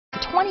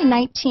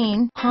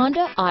2019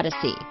 Honda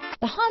Odyssey.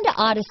 The Honda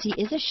Odyssey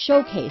is a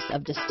showcase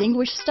of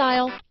distinguished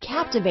style,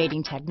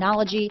 captivating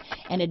technology,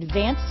 and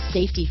advanced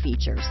safety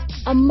features.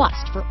 A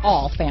must for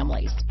all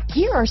families.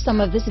 Here are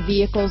some of this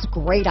vehicle's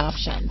great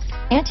options: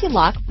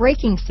 anti-lock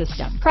braking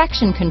system,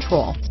 traction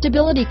control,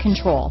 stability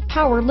control,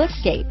 power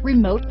liftgate,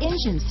 remote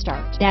engine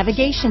start,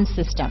 navigation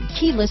system,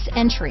 keyless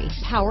entry,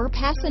 power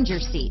passenger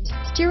seat,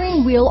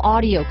 steering wheel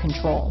audio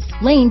controls,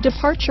 lane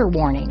departure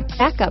warning,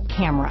 backup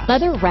camera,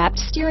 leather-wrapped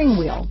steering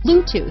wheel,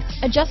 Bluetooth,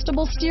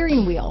 adjustable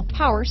steering wheel,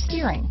 power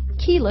steering,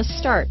 keyless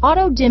start,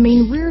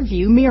 auto-dimming rear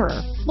view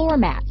mirror, floor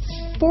mats,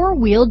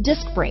 four-wheel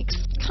disc brakes.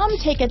 Come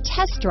take a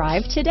test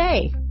drive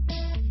today.